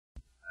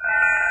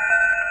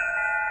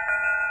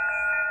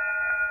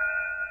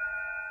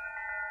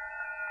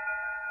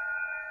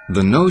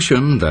The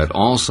notion that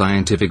all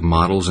scientific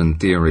models and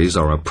theories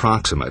are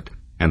approximate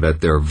and that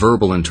their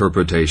verbal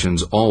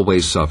interpretations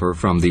always suffer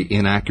from the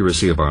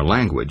inaccuracy of our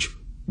language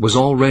was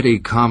already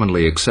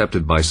commonly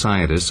accepted by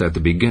scientists at the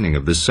beginning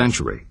of this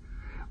century,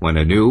 when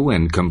a new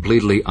and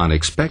completely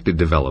unexpected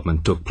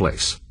development took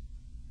place.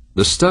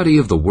 The study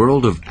of the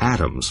world of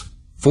atoms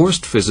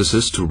forced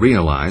physicists to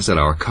realize that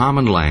our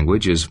common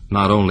language is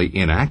not only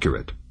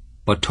inaccurate,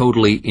 but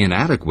totally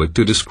inadequate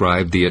to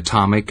describe the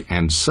atomic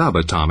and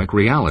subatomic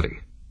reality.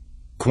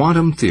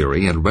 Quantum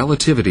theory and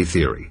relativity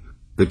theory,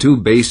 the two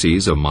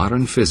bases of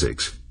modern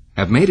physics,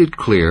 have made it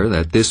clear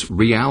that this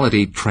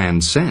reality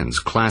transcends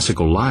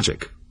classical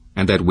logic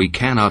and that we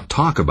cannot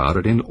talk about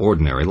it in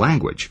ordinary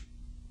language.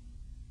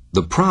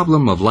 The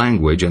problem of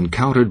language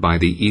encountered by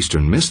the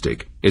Eastern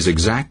mystic is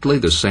exactly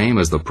the same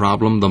as the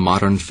problem the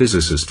modern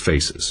physicist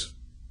faces.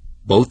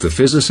 Both the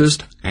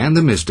physicist and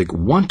the mystic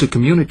want to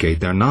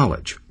communicate their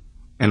knowledge,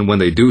 and when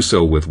they do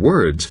so with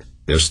words,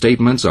 their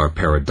statements are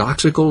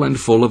paradoxical and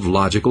full of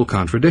logical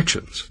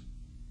contradictions.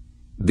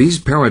 These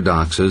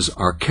paradoxes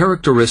are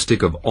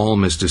characteristic of all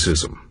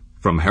mysticism,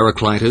 from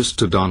Heraclitus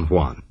to Don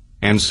Juan,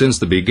 and since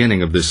the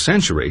beginning of this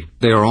century,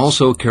 they are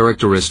also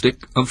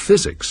characteristic of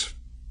physics.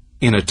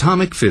 In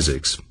atomic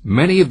physics,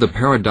 many of the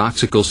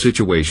paradoxical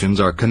situations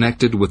are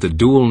connected with the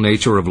dual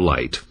nature of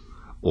light,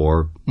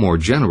 or, more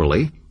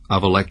generally,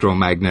 of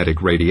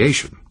electromagnetic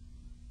radiation.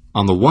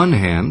 On the one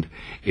hand,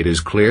 it is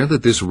clear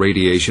that this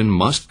radiation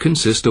must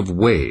consist of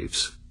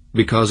waves,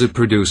 because it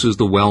produces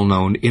the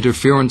well-known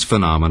interference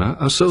phenomena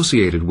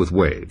associated with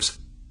waves.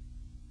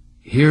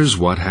 Here's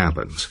what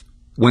happens.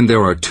 When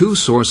there are two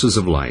sources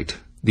of light,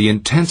 the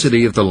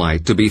intensity of the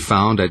light to be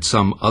found at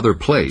some other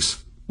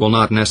place will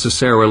not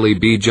necessarily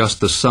be just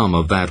the sum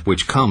of that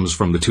which comes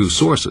from the two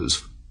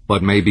sources,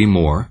 but may be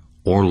more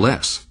or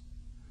less.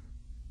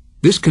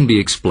 This can be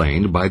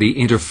explained by the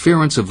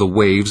interference of the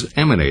waves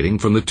emanating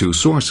from the two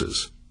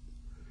sources.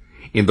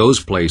 In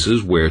those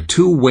places where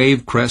two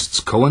wave crests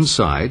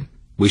coincide,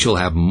 we shall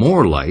have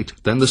more light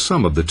than the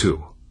sum of the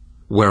two.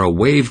 Where a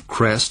wave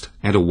crest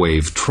and a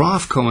wave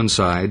trough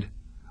coincide,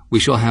 we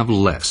shall have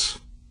less.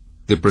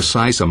 The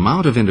precise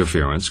amount of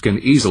interference can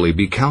easily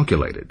be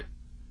calculated.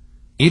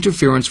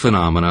 Interference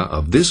phenomena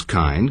of this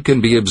kind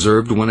can be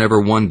observed whenever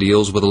one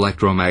deals with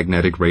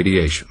electromagnetic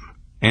radiation,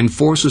 and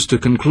force us to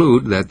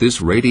conclude that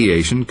this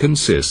radiation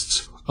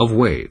consists of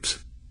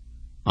waves.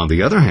 On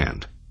the other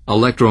hand,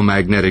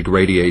 electromagnetic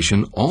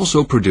radiation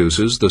also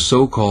produces the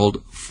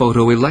so-called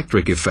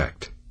photoelectric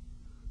effect.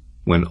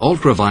 When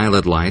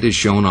ultraviolet light is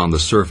shown on the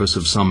surface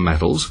of some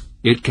metals,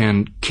 it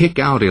can kick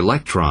out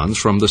electrons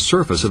from the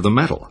surface of the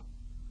metal,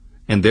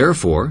 and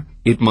therefore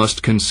it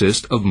must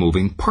consist of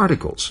moving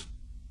particles.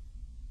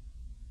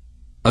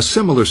 A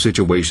similar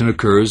situation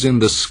occurs in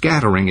the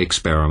scattering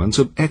experiments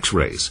of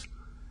X-rays.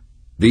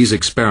 These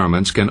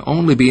experiments can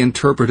only be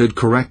interpreted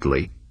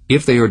correctly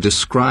if they are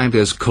described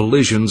as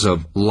collisions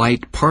of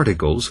light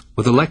particles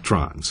with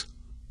electrons.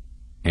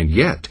 And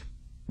yet,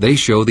 they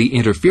show the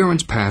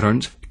interference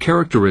patterns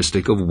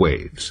characteristic of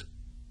waves.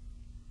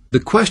 The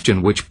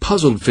question which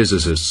puzzled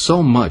physicists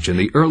so much in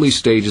the early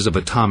stages of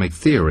atomic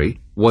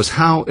theory was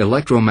how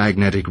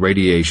electromagnetic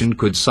radiation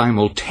could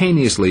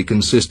simultaneously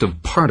consist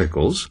of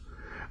particles,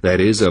 that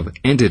is, of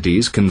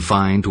entities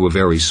confined to a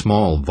very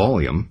small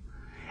volume,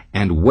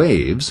 and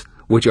waves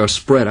which are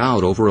spread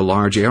out over a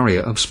large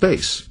area of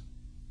space.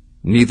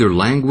 Neither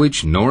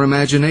language nor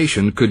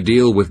imagination could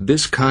deal with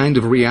this kind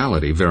of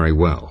reality very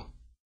well.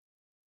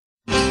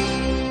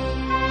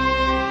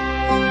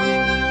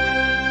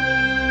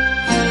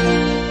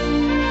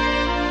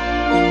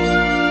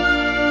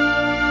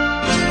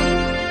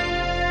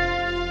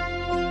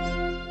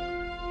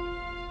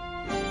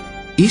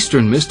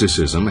 Eastern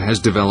mysticism has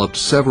developed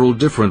several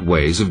different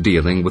ways of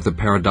dealing with the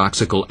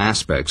paradoxical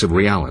aspects of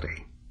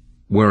reality.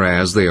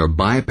 Whereas they are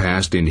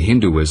bypassed in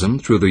Hinduism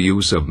through the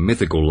use of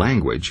mythical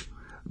language,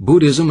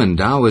 Buddhism and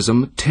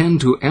Taoism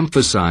tend to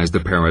emphasize the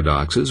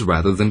paradoxes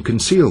rather than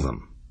conceal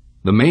them.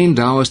 The main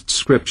Taoist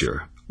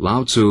scripture,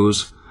 Lao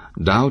Tzu's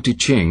Tao Te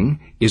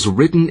Ching, is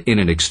written in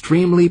an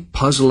extremely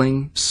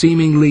puzzling,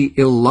 seemingly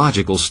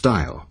illogical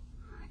style.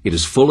 It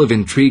is full of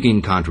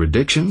intriguing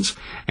contradictions,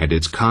 and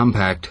its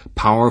compact,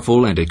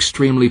 powerful, and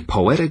extremely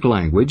poetic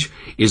language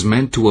is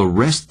meant to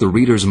arrest the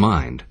reader's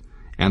mind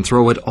and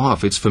throw it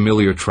off its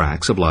familiar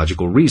tracks of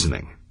logical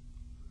reasoning.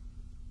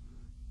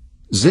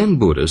 Zen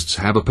Buddhists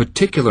have a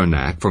particular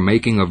knack for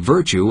making a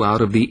virtue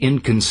out of the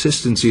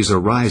inconsistencies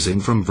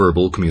arising from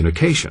verbal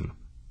communication,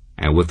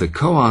 and with the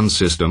koan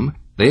system,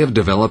 they have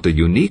developed a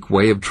unique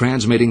way of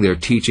transmitting their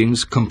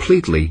teachings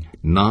completely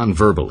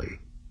non-verbally.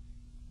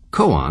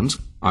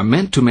 Koans are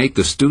meant to make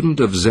the student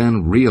of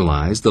Zen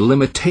realize the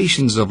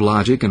limitations of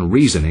logic and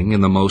reasoning in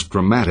the most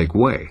dramatic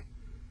way.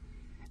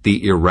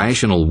 The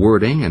irrational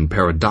wording and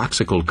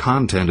paradoxical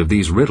content of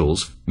these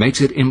riddles makes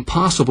it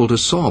impossible to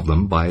solve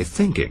them by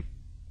thinking.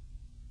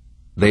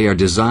 They are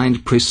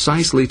designed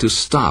precisely to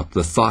stop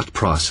the thought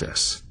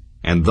process,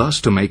 and thus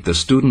to make the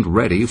student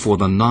ready for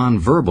the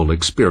non-verbal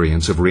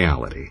experience of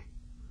reality.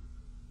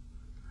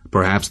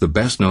 Perhaps the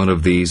best known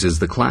of these is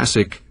the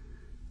classic,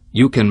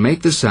 "You can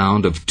make the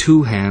sound of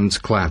two hands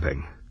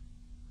clapping.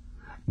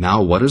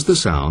 Now what is the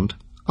sound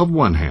of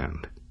one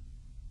hand?"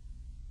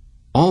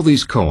 All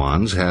these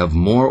koans have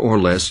more or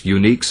less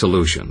unique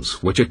solutions,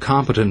 which a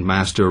competent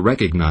master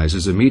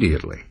recognizes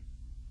immediately.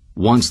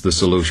 Once the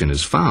solution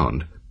is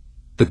found,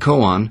 the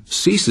koan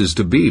ceases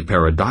to be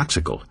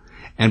paradoxical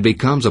and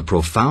becomes a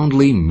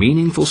profoundly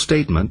meaningful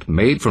statement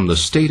made from the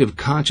state of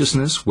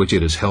consciousness which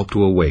it has helped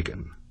to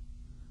awaken.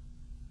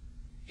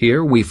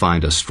 Here we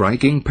find a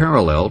striking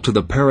parallel to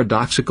the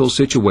paradoxical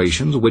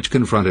situations which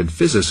confronted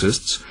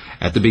physicists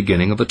at the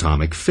beginning of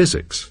atomic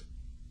physics.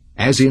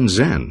 As in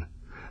Zen,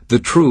 the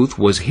truth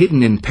was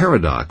hidden in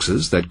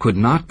paradoxes that could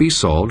not be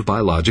solved by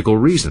logical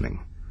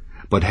reasoning,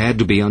 but had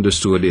to be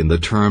understood in the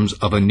terms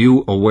of a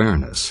new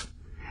awareness,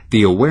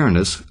 the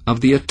awareness of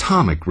the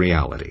atomic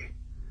reality.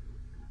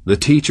 The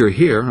teacher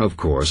here, of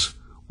course,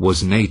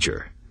 was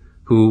nature,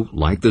 who,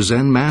 like the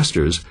Zen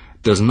masters,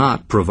 does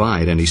not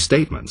provide any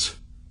statements.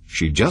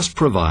 She just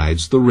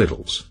provides the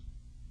riddles.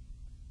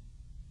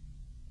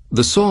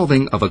 The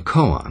solving of a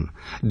koan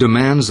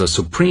demands a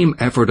supreme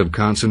effort of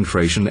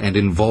concentration and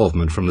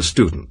involvement from the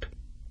student.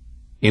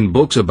 In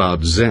books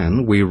about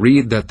Zen, we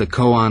read that the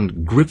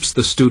koan grips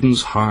the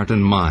student's heart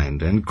and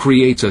mind and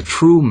creates a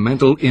true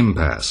mental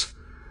impasse,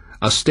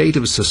 a state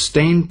of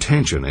sustained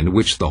tension in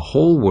which the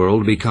whole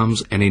world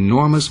becomes an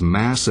enormous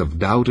mass of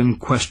doubt and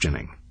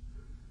questioning.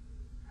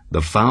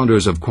 The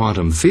founders of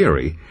quantum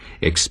theory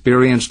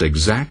experienced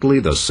exactly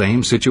the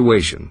same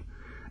situation,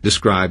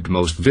 described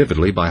most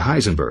vividly by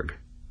Heisenberg.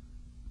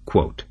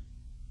 Quote,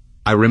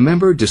 "I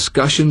remember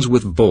discussions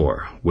with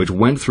Bohr, which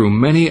went through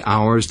many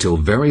hours till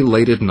very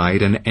late at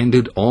night and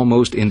ended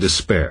almost in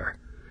despair.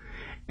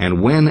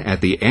 And when at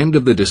the end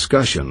of the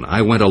discussion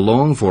I went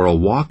alone for a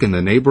walk in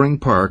the neighboring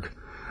park,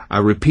 I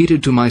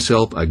repeated to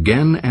myself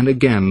again and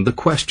again the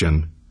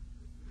question,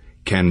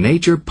 can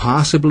nature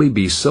possibly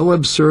be so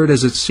absurd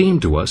as it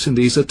seemed to us in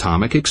these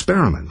atomic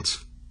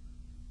experiments?"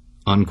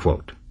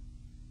 Unquote.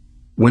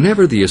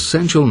 Whenever the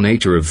essential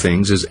nature of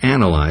things is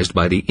analyzed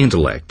by the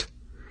intellect,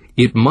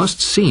 it must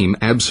seem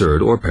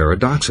absurd or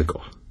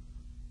paradoxical.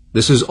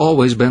 This has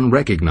always been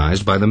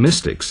recognized by the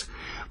mystics,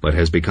 but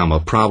has become a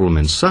problem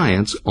in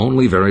science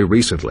only very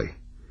recently.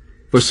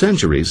 For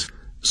centuries,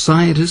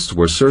 scientists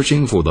were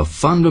searching for the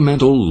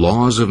fundamental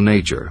laws of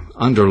nature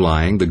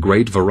underlying the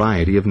great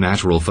variety of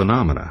natural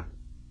phenomena.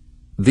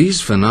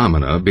 These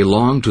phenomena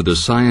belong to the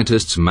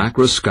scientists'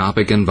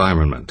 macroscopic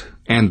environment,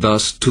 and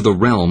thus to the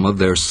realm of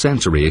their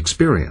sensory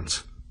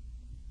experience.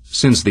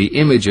 Since the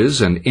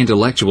images and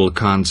intellectual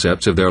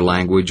concepts of their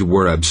language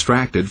were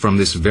abstracted from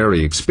this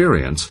very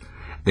experience,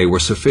 they were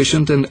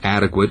sufficient and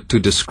adequate to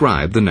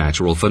describe the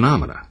natural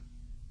phenomena.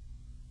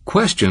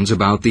 Questions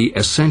about the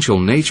essential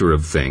nature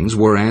of things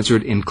were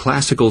answered in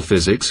classical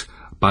physics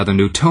by the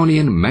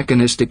Newtonian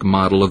mechanistic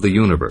model of the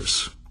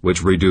universe,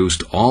 which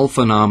reduced all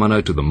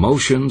phenomena to the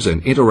motions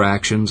and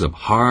interactions of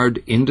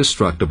hard,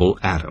 indestructible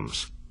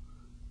atoms.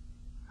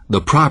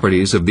 The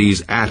properties of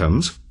these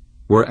atoms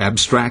were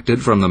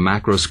abstracted from the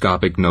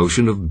macroscopic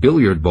notion of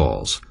billiard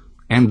balls,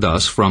 and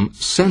thus from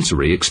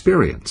sensory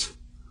experience.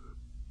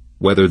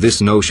 Whether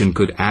this notion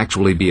could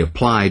actually be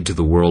applied to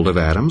the world of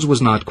atoms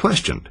was not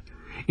questioned.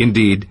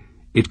 Indeed,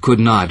 it could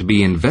not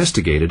be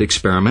investigated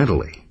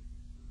experimentally.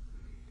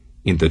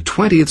 In the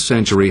 20th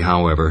century,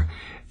 however,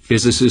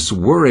 physicists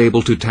were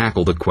able to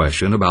tackle the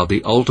question about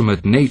the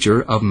ultimate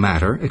nature of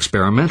matter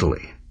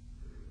experimentally.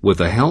 With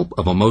the help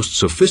of a most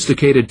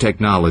sophisticated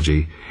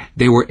technology,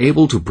 they were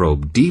able to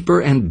probe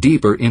deeper and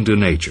deeper into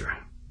nature,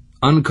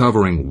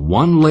 uncovering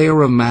one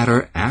layer of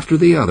matter after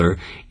the other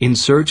in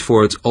search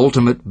for its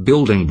ultimate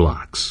building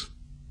blocks.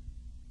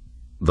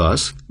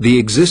 Thus, the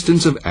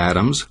existence of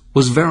atoms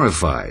was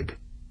verified.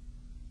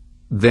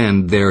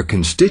 Then their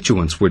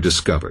constituents were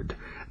discovered,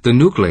 the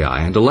nuclei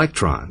and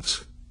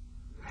electrons.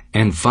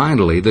 And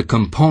finally, the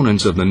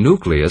components of the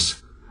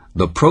nucleus,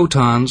 the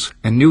protons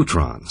and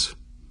neutrons,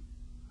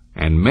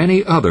 and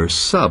many other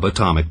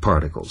subatomic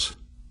particles.